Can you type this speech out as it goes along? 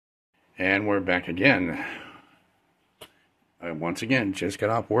And we're back again. Once again, just got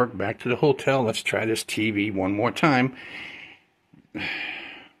off work, back to the hotel. Let's try this TV one more time.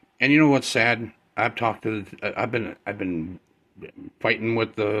 And you know what's sad? I've been fighting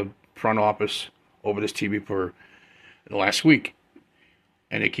with the front office over this TV for the last week.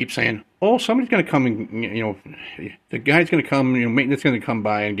 And they keep saying, "Oh, somebody's going to come and, the guy's going to come, maintenance going to come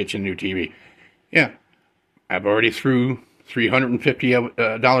by and get you a new TV." Yeah, I've already threw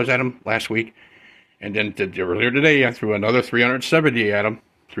 $350 at him last week. And then earlier today, I threw another $370 at him,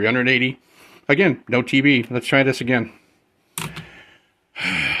 $380. Again, no TV. Let's try this again.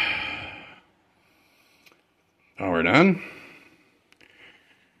 Power on.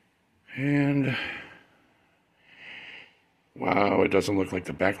 And wow, it doesn't look like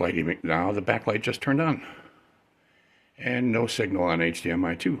the backlight even. Now the backlight just turned on. And no signal on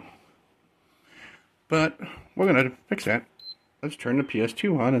HDMI 2. But we're going to fix that. Let's turn the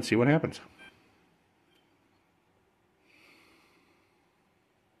PS2 on and see what happens.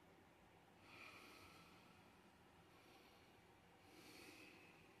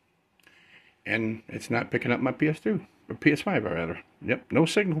 And it's not picking up my PS2, or PS5 rather. Yep, no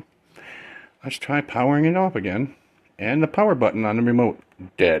signal. Let's try powering it off again. And the power button on the remote,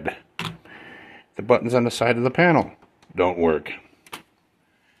 dead. The buttons on the side of the panel don't work.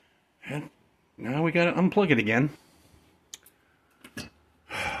 And now we gotta unplug it again.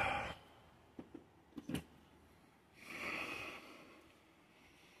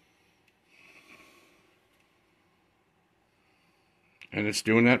 And it's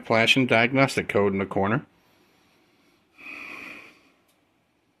doing that flashing diagnostic code in the corner.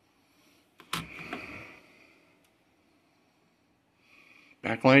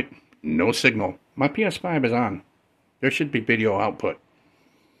 Backlight, no signal. My PS5 is on. There should be video output.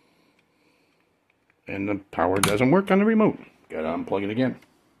 And the power doesn't work on the remote. Gotta unplug it again.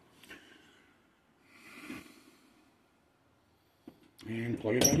 And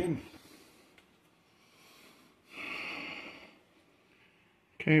plug it back in.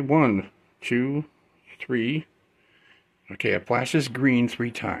 Okay, 1, 2, 3. Okay, it flashes green 3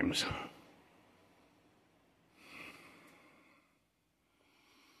 times.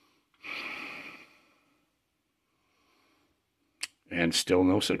 And still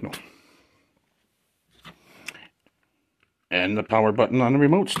no signal. And the power button on the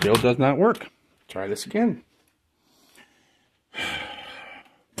remote still does not work. Try this again.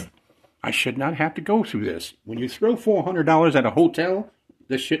 I should not have to go through this. When you throw $400 at a hotel,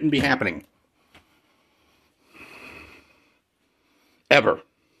 this shouldn't be happening. Ever.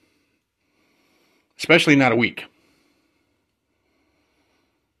 Especially not a week.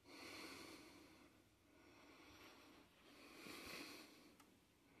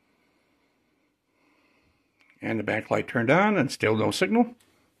 And the backlight turned on and still no signal.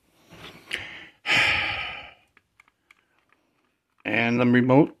 And the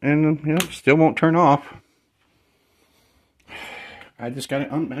remote and still won't turn off. I just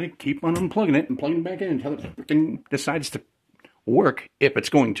gotta keep on unplugging it and plugging it back in until it freaking decides to work, if it's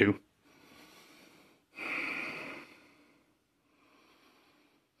going to.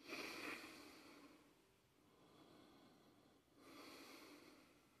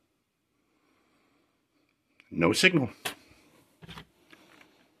 No signal.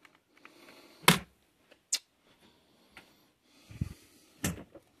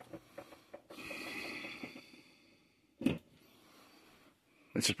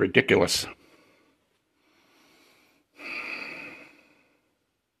 This is ridiculous.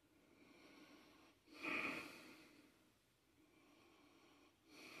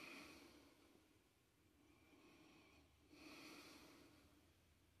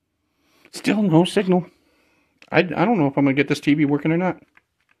 Still no signal. I don't know if I'm going to get this TV working or not.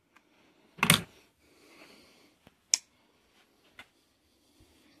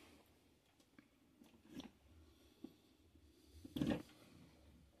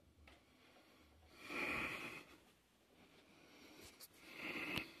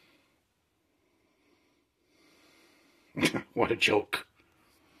 What a joke.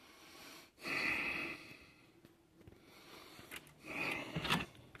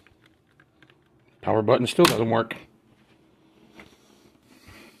 Power button still doesn't work.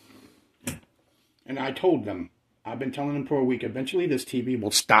 And I told them, I've been telling them for a week, eventually this TV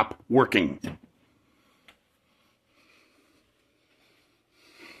will stop working.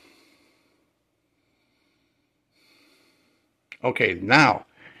 Okay, now,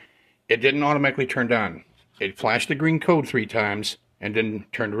 it didn't automatically turn on. It flashed the green code 3 times and then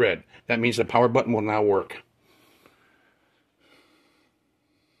turned red. That means the power button will now work.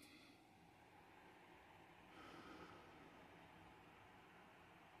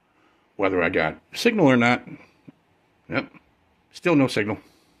 whether I got signal or not. Yep, still no signal.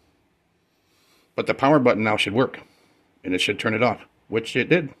 But the power button now should work, and it should turn it off, which it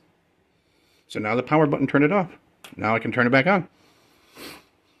did. So now the power button turned it off. Now I can turn it back on.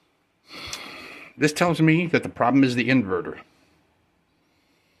 This tells me that the problem is the inverter.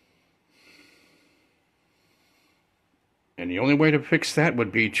 And the only way to fix that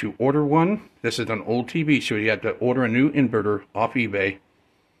would be to order one. This is an old TV, so you have to order a new inverter off eBay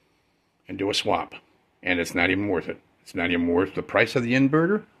and do a swap. And it's not even worth it. It's not even worth the price of the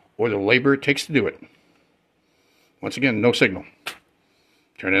inverter or the labor it takes to do it. Once again, no signal.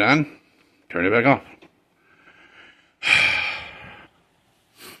 Turn it on, turn it back off.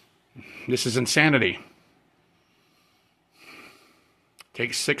 This is insanity.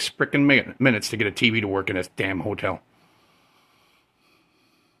 Takes 6 frickin' minutes to get a TV to work in this damn hotel.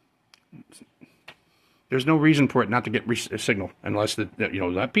 There's no reason for it not to get a signal unless that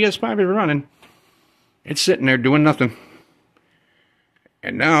PS5 is running. It's sitting there doing nothing.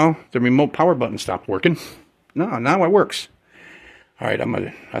 And now the remote power button stopped working. No, now it works. All right,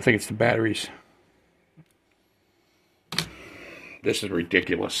 I think it's the batteries. This is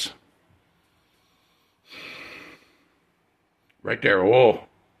ridiculous. Right there. Oh.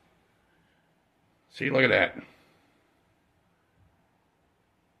 See, look at that.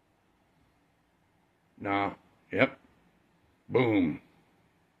 No. Yep. Boom.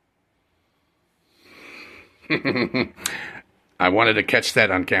 I wanted to catch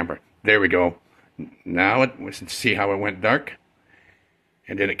that on camera. There we go. Now see how it went dark?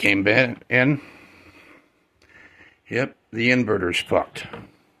 And then it came back in. Yep, the inverter's fucked.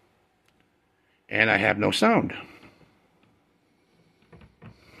 And I have no sound.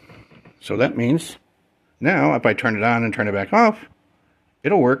 So that means now if I turn it on and turn it back off,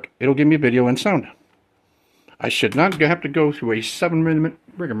 it'll work. It'll give me video and sound. I should not have to go through a 7-minute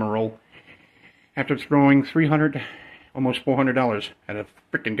rigmarole after throwing $300, almost $400 at a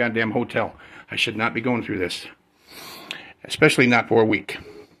freaking goddamn hotel. I should not be going through this. Especially not for a week.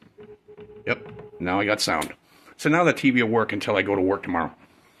 Yep, now I got sound. So now the TV will work until I go to work tomorrow.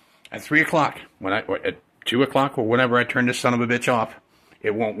 At 3 o'clock, or at 2 o'clock, or whenever I turn this son of a bitch off,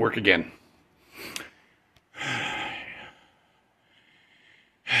 it won't work again.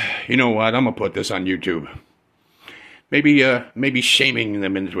 You know what? I'm going to put this on YouTube. Maybe shaming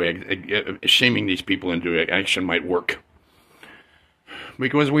them into it, shaming these people into action might work.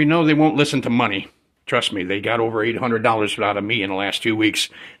 Because we know they won't listen to money. Trust me, they got over $800 out of me in the last 2 weeks.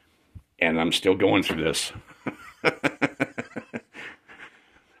 And I'm still going through this.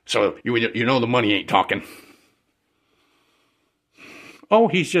 So, you know the money ain't talking. Oh,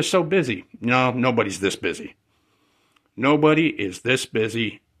 he's just so busy. No, nobody's this busy. Nobody is this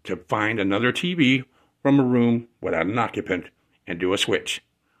busy to find another TV from a room without an occupant and do a switch.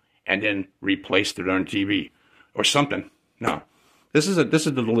 And then replace the darn TV. Or something. No. This is a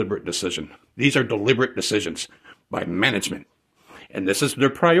deliberate decision. These are deliberate decisions by management. And this is their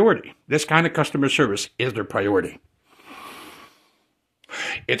priority. This kind of customer service is their priority.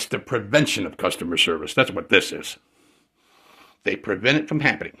 It's the prevention of customer service. That's what this is. They prevent it from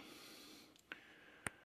happening.